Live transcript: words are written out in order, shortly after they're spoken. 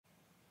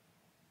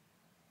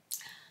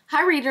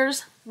Hi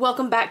readers,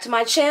 welcome back to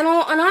my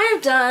channel, and I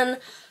have done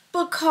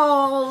book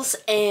hauls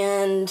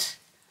and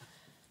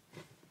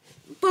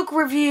book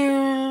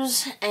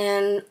reviews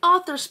and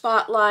author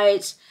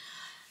spotlights,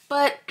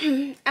 but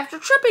after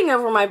tripping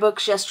over my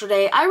books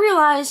yesterday, I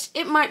realized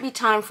it might be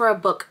time for a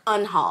book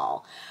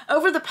unhaul.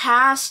 Over the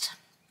past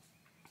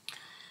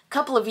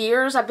couple of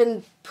years, I've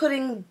been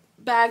putting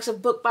bags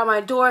of book by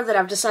my door that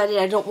I've decided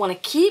I don't want to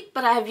keep,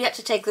 but I have yet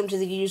to take them to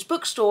the used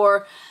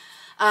bookstore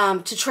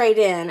to trade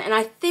in, and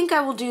I think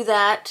I will do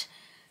that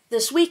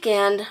this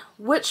weekend,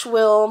 which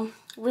will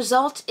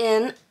result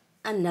in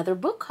another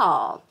book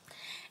haul.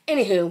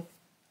 Anywho,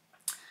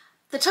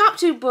 the top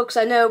two books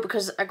I know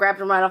because I grabbed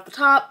them right off the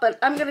top, but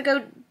I'm going to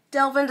go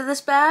delve into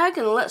this bag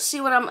and let's see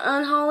what I'm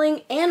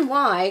unhauling and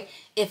why,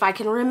 if I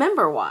can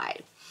remember why.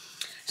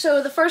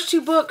 So the first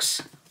two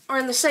books are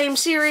in the same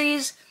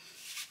series,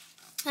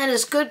 and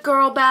is Good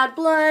Girl, Bad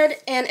Blood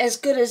and As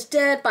Good as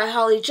Dead by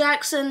Holly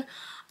Jackson.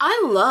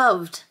 I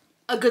loved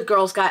A Good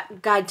Girl's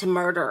Guide to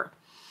Murder.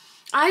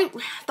 I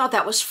thought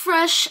that was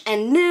fresh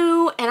and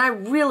new, and I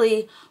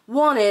really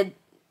wanted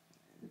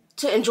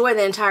to enjoy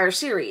the entire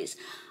series.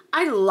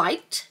 I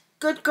liked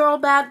Good Girl,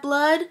 Bad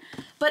Blood,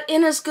 but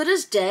in As Good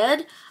as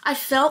Dead, I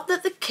felt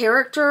that the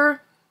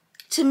character,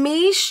 to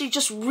me, she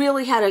just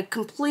really had a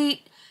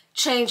complete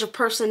change of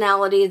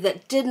personality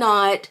that did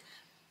not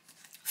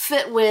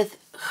fit with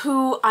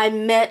who I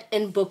met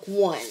in book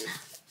one.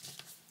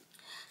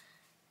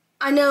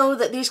 I know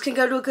that these can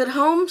go to a good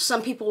home.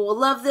 Some people will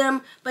love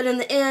them, but in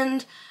the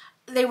end,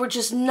 they were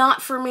just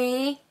not for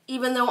me,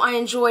 even though I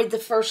enjoyed the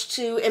first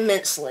two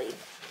immensely.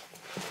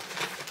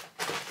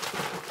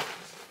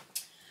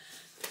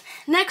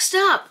 Next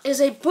up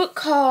is a book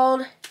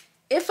called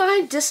If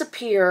I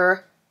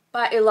Disappear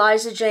by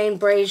Eliza Jane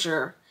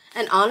Brazier.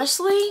 And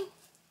honestly,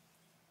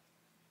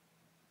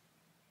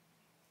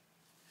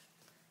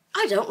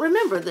 I don't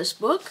remember this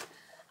book.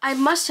 I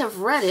must have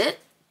read it.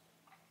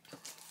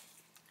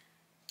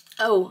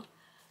 Oh,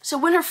 so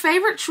when her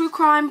favorite true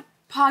crime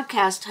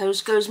podcast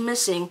host goes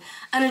missing,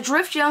 an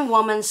adrift young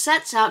woman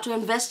sets out to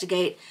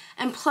investigate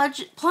and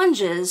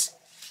plunges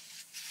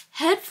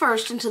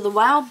headfirst into the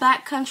wild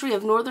backcountry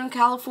of Northern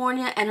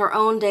California and her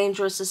own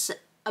dangerous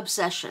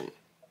obsession.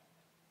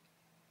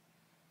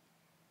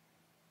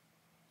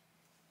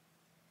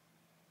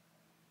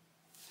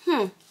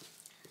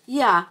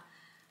 Yeah.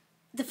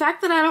 The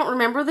fact that I don't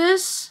remember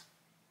this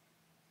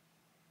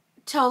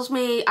tells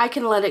me I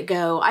can let it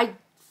go. I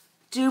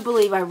do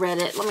believe I read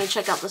it. Let me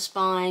check out the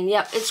spine.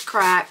 Yep, it's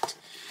cracked.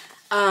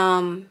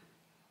 But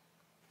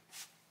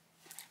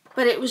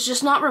it was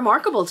just not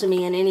remarkable to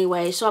me in any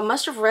way. So I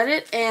must have read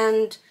it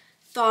and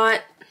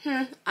thought,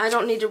 I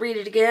don't need to read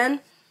it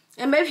again.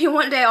 And maybe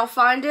one day I'll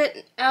find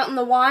it out in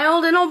the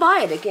wild and I'll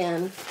buy it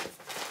again.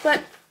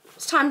 But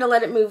it's time to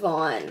let it move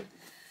on.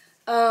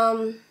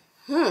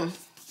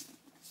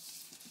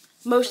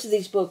 Most of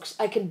these books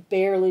I can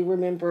barely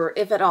remember,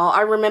 if at all. I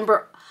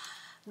remember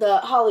the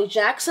Holly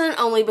Jackson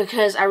only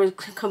because I was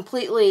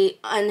completely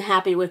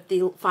unhappy with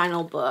the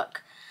final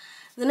book.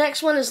 The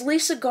next one is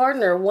Lisa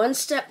Gardner, One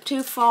Step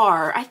Too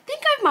Far. I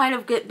think I might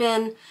have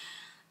been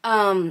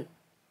kind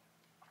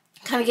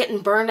of getting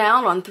burned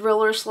out on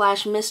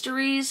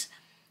thriller/mysteries.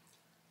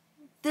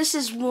 This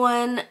is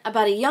one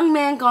about a young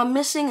man gone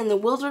missing in the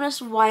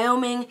wilderness of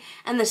Wyoming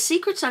and the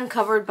secrets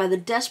uncovered by the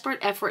desperate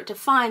effort to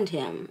find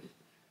him.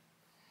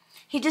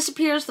 He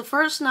disappears the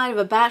first night of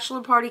a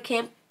bachelor party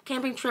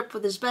camping trip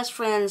with his best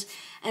friends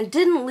and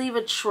didn't leave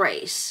a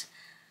trace.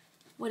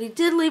 What he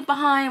did leave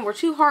behind were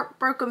two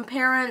heartbroken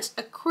parents,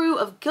 a crew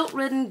of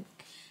guilt-ridden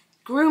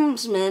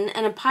groomsmen,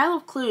 and a pile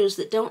of clues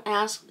that don't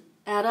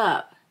add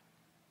up.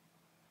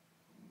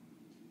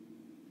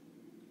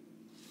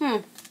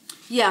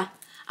 Yeah,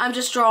 I'm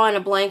just drawing a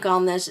blank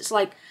on this. It's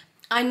like,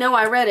 I know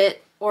I read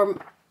it,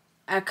 or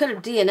I could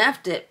have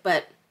DNF'd it,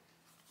 but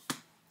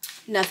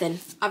nothing.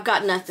 I've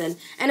got nothing.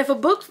 And if a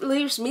book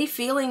leaves me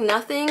feeling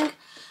nothing,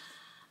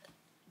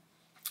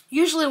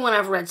 usually when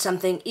I've read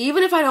something,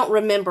 even if I don't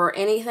remember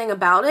anything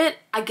about it,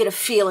 I get a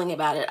feeling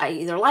about it. I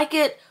either like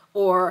it,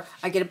 or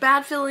I get a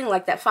bad feeling,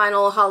 like that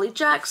final Holly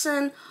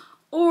Jackson,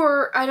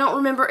 or I don't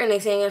remember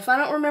anything. If I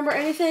don't remember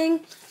anything,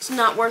 it's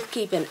not worth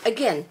keeping.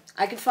 Again,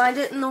 I could find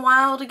it in the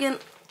wild again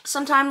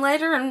sometime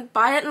later and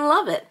buy it and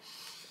love it.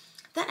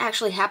 That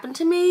actually happened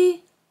to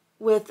me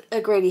with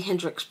a Grady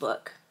Hendrix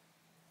book.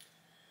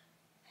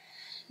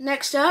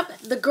 Next up,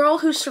 The Girl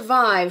Who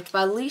Survived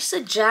by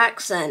Lisa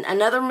Jackson,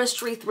 another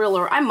mystery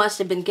thriller. I must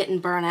have been getting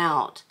burnt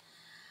out.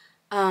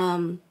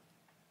 And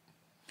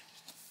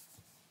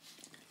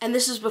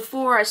this is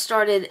before I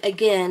started,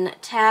 again,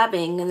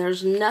 tabbing, and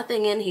there's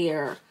nothing in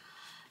here.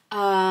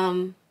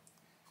 Oh,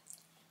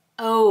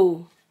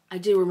 I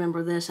do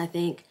remember this, I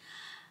think.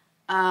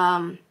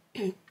 The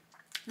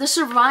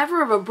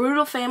survivor of a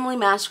brutal family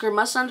massacre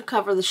must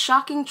uncover the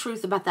shocking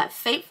truth about that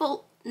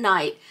fateful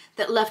night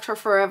that left her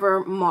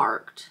forever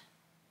marked.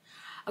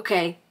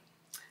 Okay,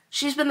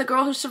 she's been the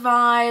girl who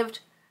survived.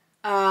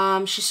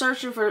 She's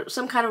searching for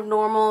some kind of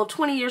normal.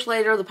 20 years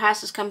later, the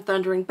past has come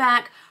thundering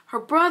back. Her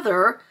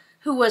brother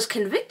who was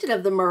convicted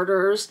of the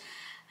murders,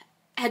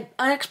 had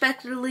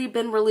unexpectedly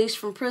been released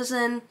from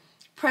prison.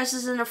 Press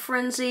is in a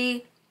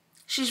frenzy.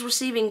 She's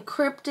receiving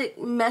cryptic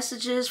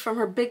messages from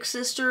her big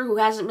sister, who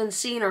hasn't been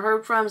seen or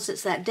heard from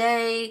since that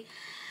day.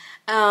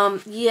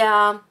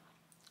 Yeah,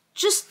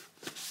 just,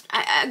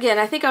 again,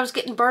 I think I was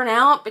getting burnt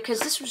out because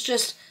this was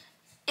just,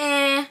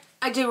 I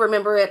do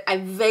remember it. I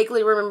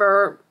vaguely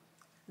remember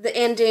the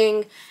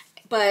ending,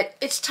 but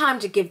it's time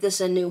to give this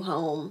a new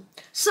home.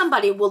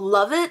 Somebody will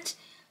love it.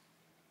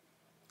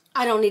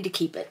 I don't need to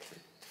keep it.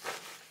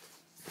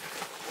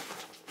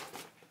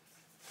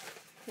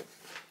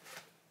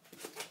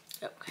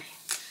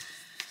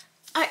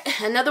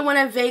 Another one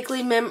I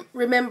vaguely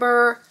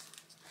remember.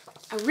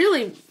 I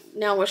really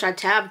now wish I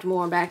tabbed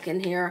more back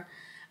in here.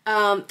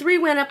 3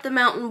 went up the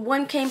mountain.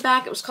 1 came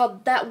back. It was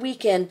called That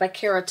Weekend by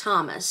Kara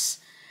Thomas.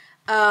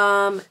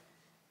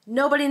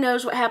 Nobody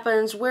knows what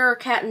happens. Where are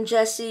Kat and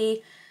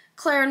Jesse?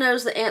 Claire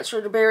knows the answer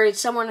to buried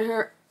somewhere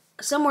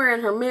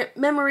in her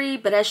memory,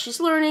 but as she's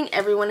learning,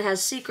 everyone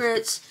has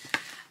secrets.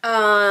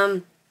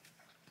 For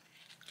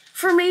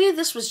me,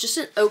 this was just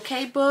an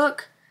okay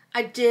book.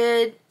 I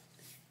did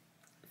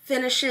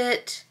finish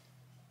it.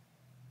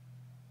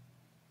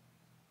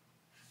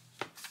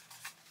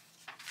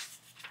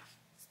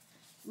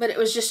 But it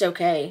was just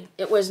okay.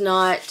 It was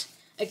not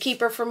a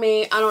keeper for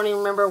me. I don't even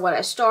remember what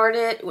I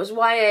started. It was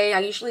YA. I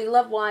usually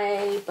love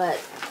YA, but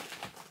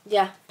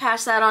yeah,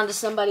 pass that on to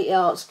somebody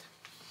else.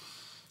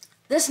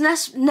 This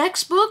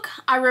next book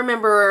I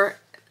remember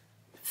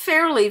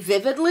fairly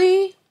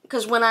vividly,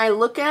 because when I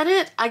look at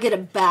it, I get a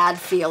bad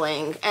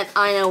feeling, and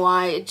I know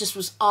why. It just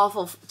was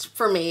awful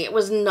for me. It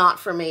was not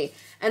for me.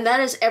 And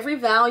that is Every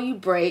Vow You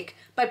Break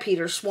by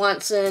Peter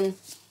Swanson.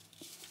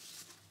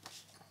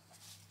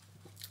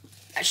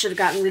 I should have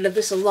gotten rid of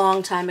this a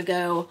long time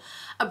ago.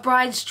 A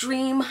bride's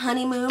dream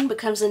honeymoon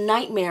becomes a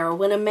nightmare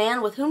when a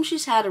man with whom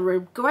she's had a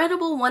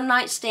regrettable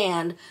one-night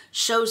stand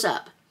shows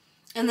up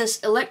in this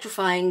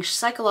electrifying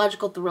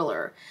psychological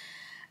thriller.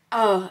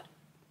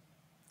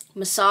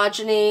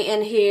 Misogyny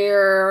in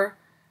here,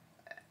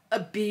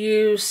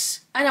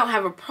 abuse. I don't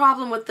have a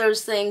problem with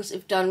those things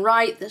if done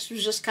right. This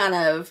was just kind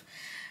of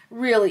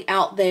really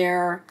out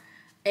there,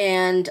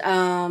 and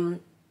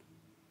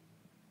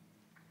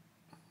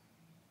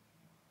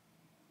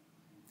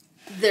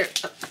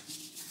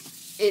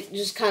it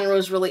just kind of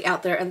was really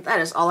out there, and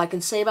that is all I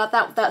can say about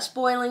that without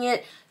spoiling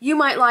it. You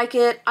might like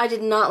it. I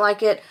did not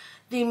like it.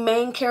 The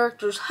main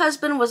character's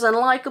husband was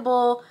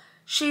unlikable.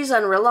 She's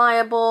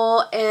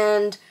unreliable,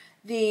 and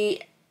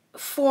the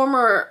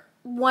former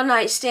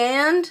one-night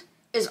stand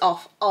is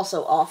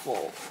also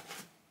awful.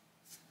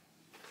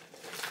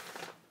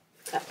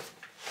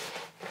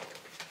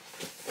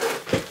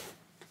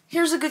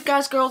 Here's a Good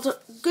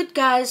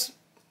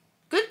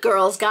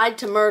Girl's Guide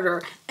to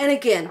Murder. And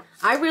again,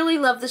 I really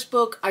love this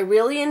book. I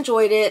really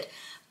enjoyed it.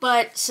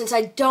 But since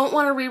I don't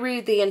want to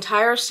reread the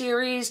entire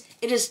series,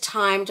 it is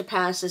time to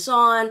pass this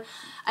on.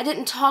 I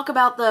didn't talk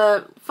about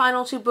the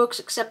final 2 books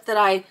except that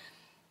I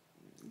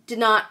did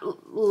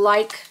not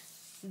like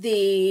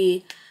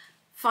the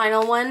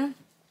final one.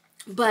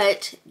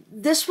 But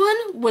this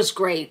one was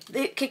great.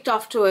 It kicked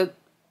off to a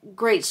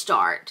great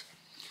start.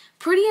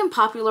 Pretty and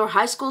popular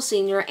high school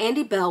senior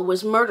Andy Bell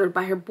was murdered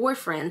by her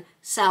boyfriend,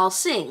 Sal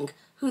Singh,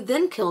 who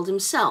then killed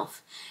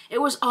himself.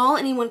 It was all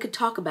anyone could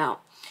talk about.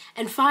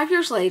 And 5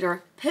 years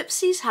later, Pip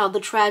sees how the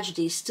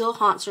tragedy still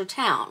haunts her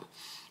town.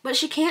 But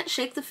she can't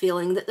shake the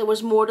feeling that there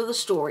was more to the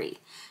story.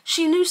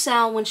 She knew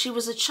Sal when she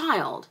was a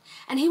child,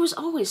 and he was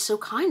always so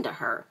kind to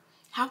her.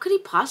 How could he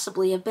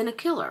possibly have been a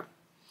killer?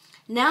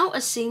 Now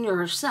a senior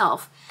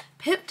herself,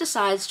 Pip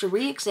decides to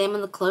re-examine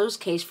the closed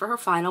case for her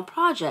final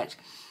project.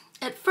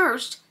 At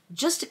first,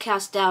 just to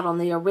cast doubt on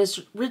the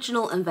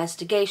original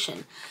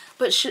investigation,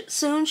 but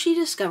soon she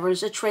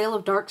discovers a trail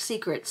of dark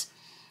secrets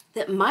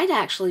that might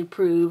actually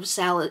prove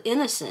Sal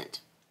innocent,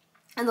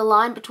 and the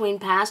line between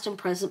past and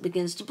present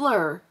begins to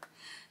blur.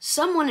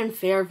 Someone in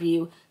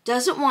Fairview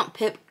doesn't want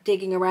Pip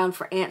digging around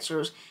for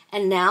answers,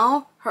 and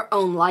now her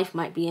own life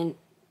might be in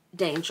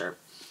danger.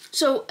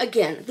 So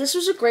again, this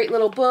was a great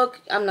little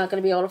book. I'm not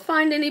going to be able to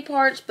find any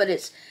parts, but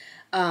it's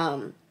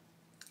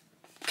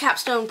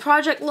capstone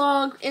project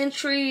log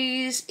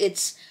entries,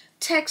 it's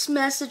text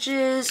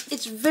messages,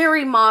 it's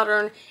very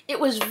modern, it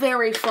was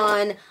very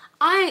fun.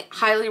 I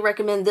highly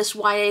recommend this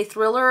YA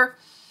thriller,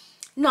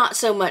 not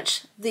so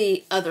much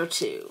the other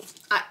 2.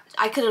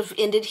 I could have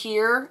ended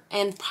here,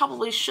 and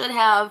probably should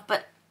have,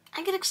 but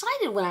I get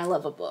excited when I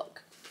love a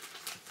book.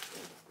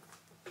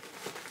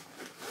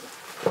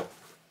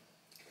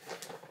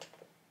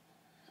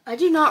 I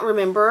do not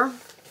remember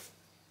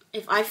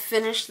if I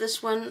finished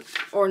this one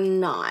or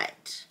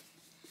not.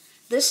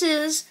 This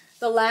is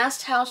The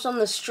Last House on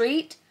the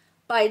Street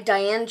by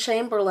Diane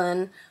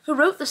Chamberlain, who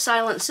wrote The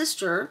Silent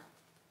Sister,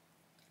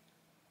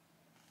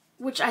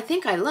 which I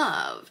think I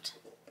loved.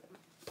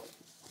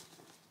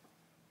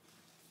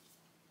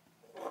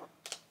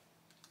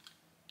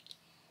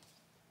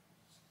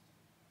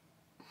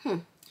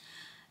 Hmm.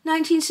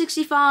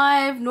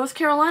 1965, North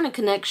Carolina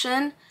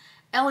connection.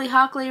 Ellie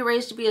Hockley,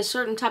 raised to be a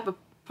certain type of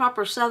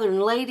proper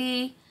Southern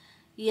lady,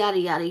 yada,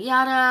 yada,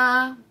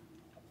 yada.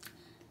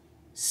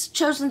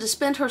 Chosen to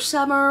spend her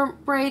summer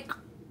break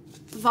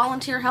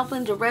volunteer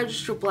helping to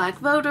register black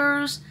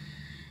voters.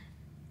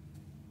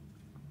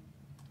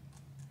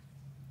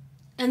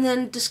 And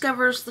then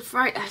discovers the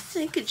fright. I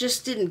think it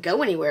just didn't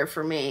go anywhere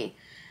for me.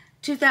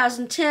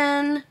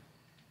 2010,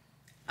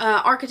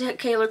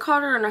 architect Kayla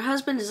Carter and her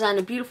husband designed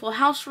a beautiful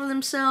house for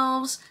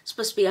themselves.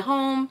 Supposed to be a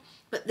home,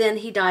 but then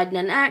he died in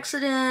an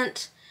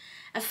accident.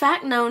 A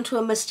fact known to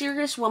a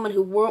mysterious woman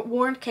who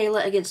warned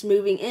Kayla against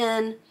moving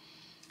in.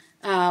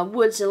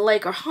 Woods and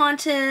lake are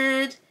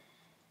haunted.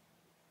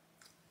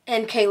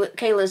 And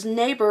Kayla's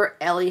neighbor,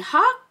 Ellie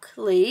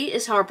Hockley,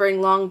 is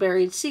harboring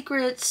long-buried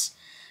secrets.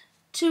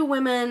 2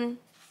 women,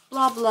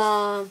 blah,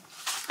 blah.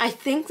 I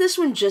think this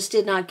one just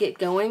did not get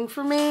going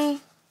for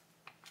me.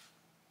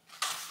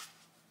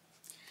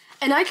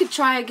 And I could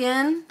try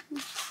again,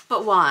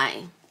 but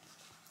why?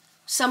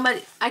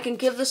 I can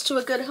give this to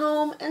a good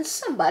home, and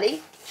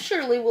somebody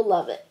surely will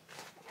love it.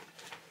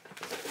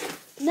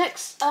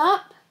 Next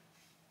up,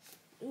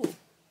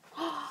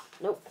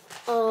 nope,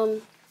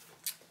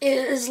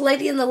 is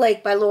Lady in the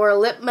Lake by Laura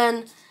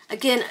Lippman.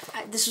 Again,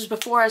 this was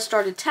before I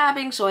started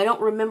tabbing, so I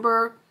don't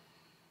remember.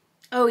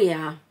 Oh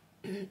yeah.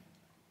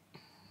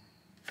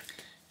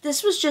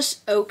 This was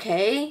just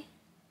okay.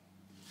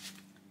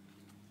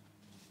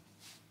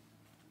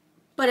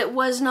 But it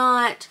was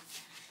not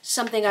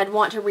something I'd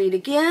want to read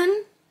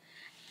again.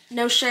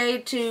 No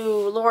shade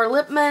to Laura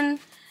Lippman.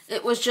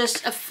 It was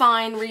just a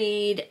fine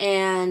read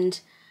and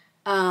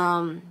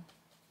not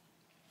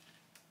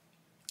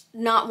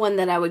one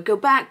that I would go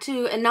back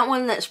to and not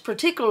one that's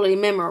particularly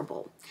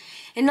memorable.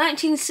 In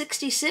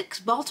 1966,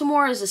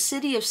 Baltimore is a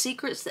city of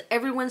secrets that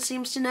everyone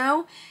seems to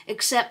know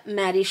except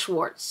Maddie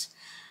Schwartz.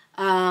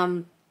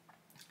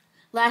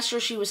 Last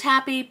year she was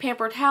happy,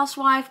 pampered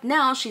housewife.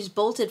 Now she's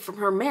bolted from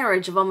her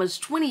marriage of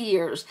almost 20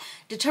 years,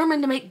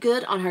 determined to make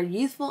good on her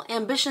youthful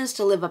ambitions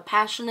to live a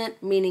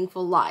passionate,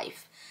 meaningful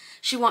life.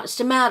 She wants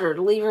to matter,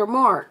 to leave her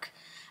mark.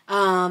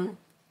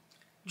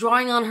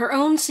 Drawing on her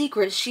own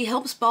secrets, she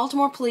helps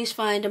Baltimore police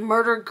find a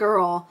murdered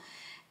girl,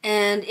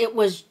 and it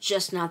was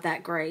just not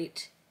that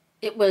great.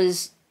 It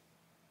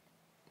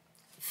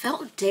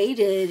felt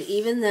dated,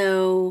 even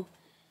though,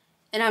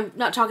 and I'm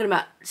not talking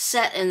about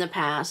set in the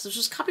past. This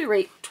was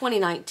copyright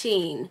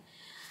 2019.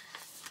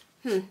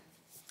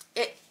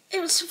 It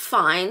was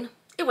fine.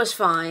 It was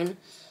fine.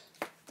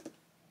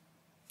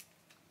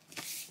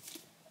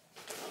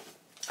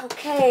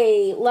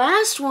 Okay,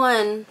 last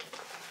one.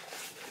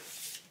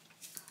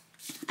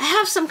 I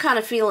have some kind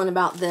of feeling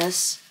about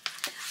this.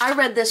 I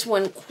read this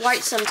one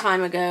quite some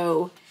time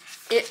ago.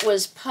 It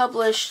was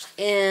published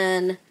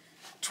in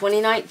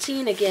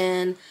 2019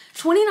 again.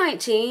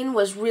 2019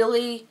 was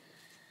really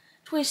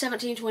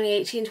 2017,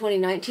 2018,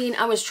 2019.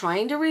 I was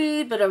trying to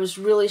read, but I was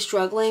really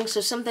struggling.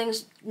 So some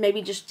things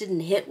maybe just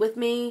didn't hit with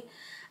me.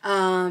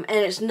 And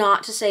it's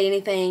not to say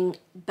anything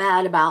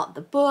bad about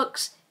the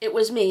books. It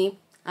was me.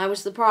 I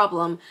was the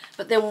problem.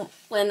 But then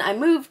when I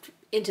moved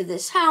into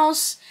this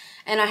house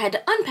and I had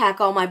to unpack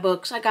all my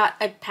books, I got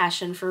a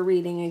passion for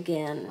reading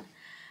again.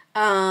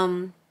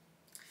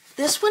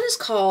 This one is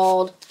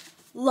called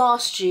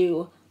Lost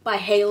You by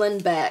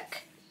Halen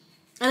Beck.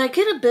 And I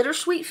get a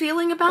bittersweet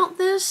feeling about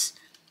this.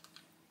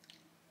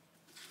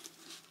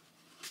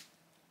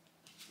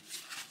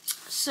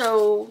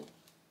 So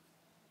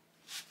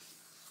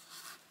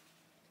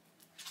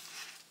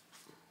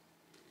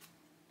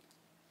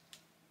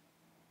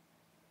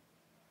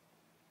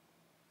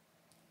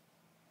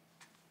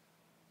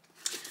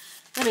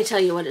let me tell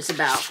you what it's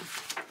about.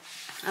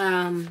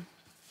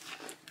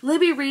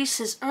 Libby Reese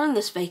has earned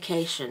this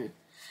vacation.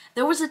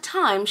 There was a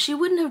time she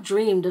wouldn't have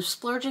dreamed of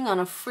splurging on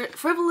a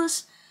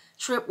frivolous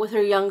trip with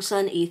her young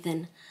son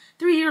Ethan.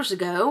 3 years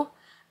ago,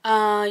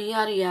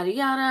 yada yada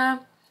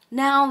yada.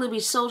 Now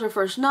Libby sold her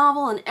first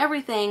novel and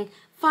everything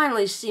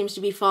finally seems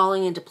to be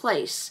falling into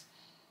place.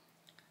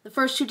 The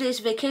first 2 days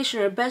of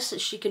vacation are the best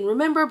that she can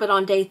remember, but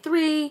on day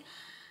 3,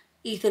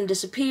 Ethan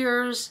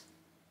disappears.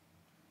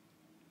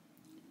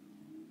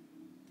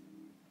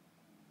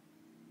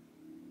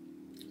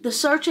 The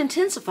search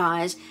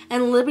intensifies,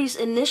 and Libby's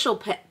initial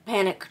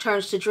panic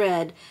turns to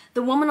dread.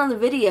 The woman on the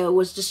video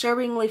was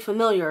disturbingly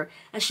familiar,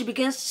 and she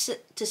begins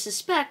to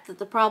suspect that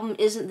the problem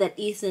isn't that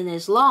Ethan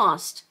is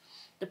lost.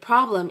 The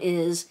problem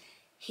is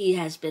he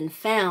has been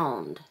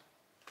found.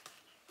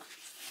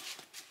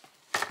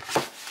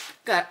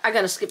 I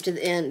gotta skip to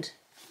the end.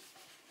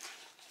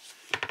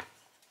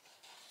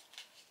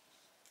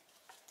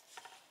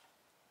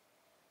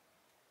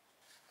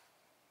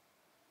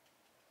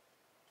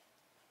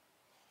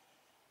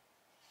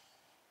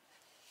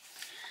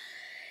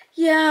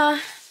 Yeah,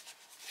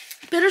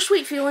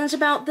 bittersweet feelings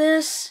about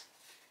this,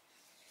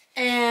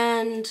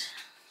 and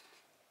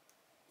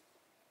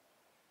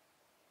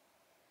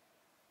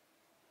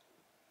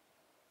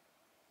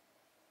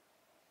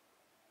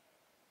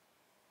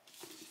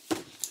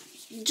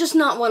just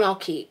not one I'll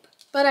keep.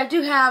 But I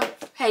do have,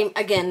 hey,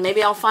 again,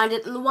 maybe I'll find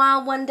it in the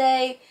wild one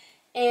day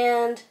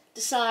and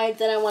decide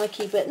that I want to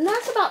keep it. And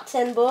that's about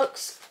 10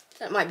 books.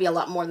 That might be a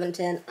lot more than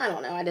 10. I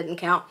don't know. I didn't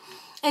count.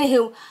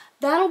 Anywho,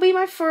 that'll be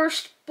my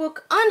first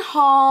book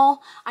unhaul.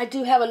 I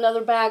do have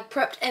another bag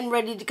prepped and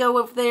ready to go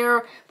over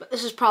there, but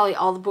this is probably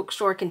all the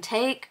bookstore can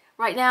take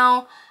right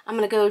now. I'm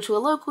going to go to a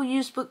local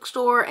used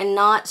bookstore and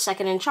not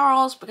Second and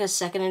Charles, because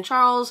Second and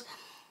Charles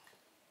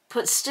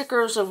puts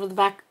stickers over the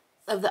back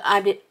of the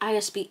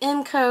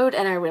ISBN code,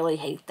 and I really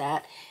hate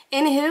that.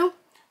 Anywho,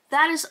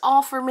 that is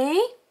all for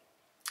me.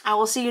 I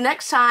will see you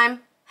next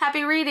time.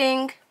 Happy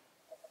reading!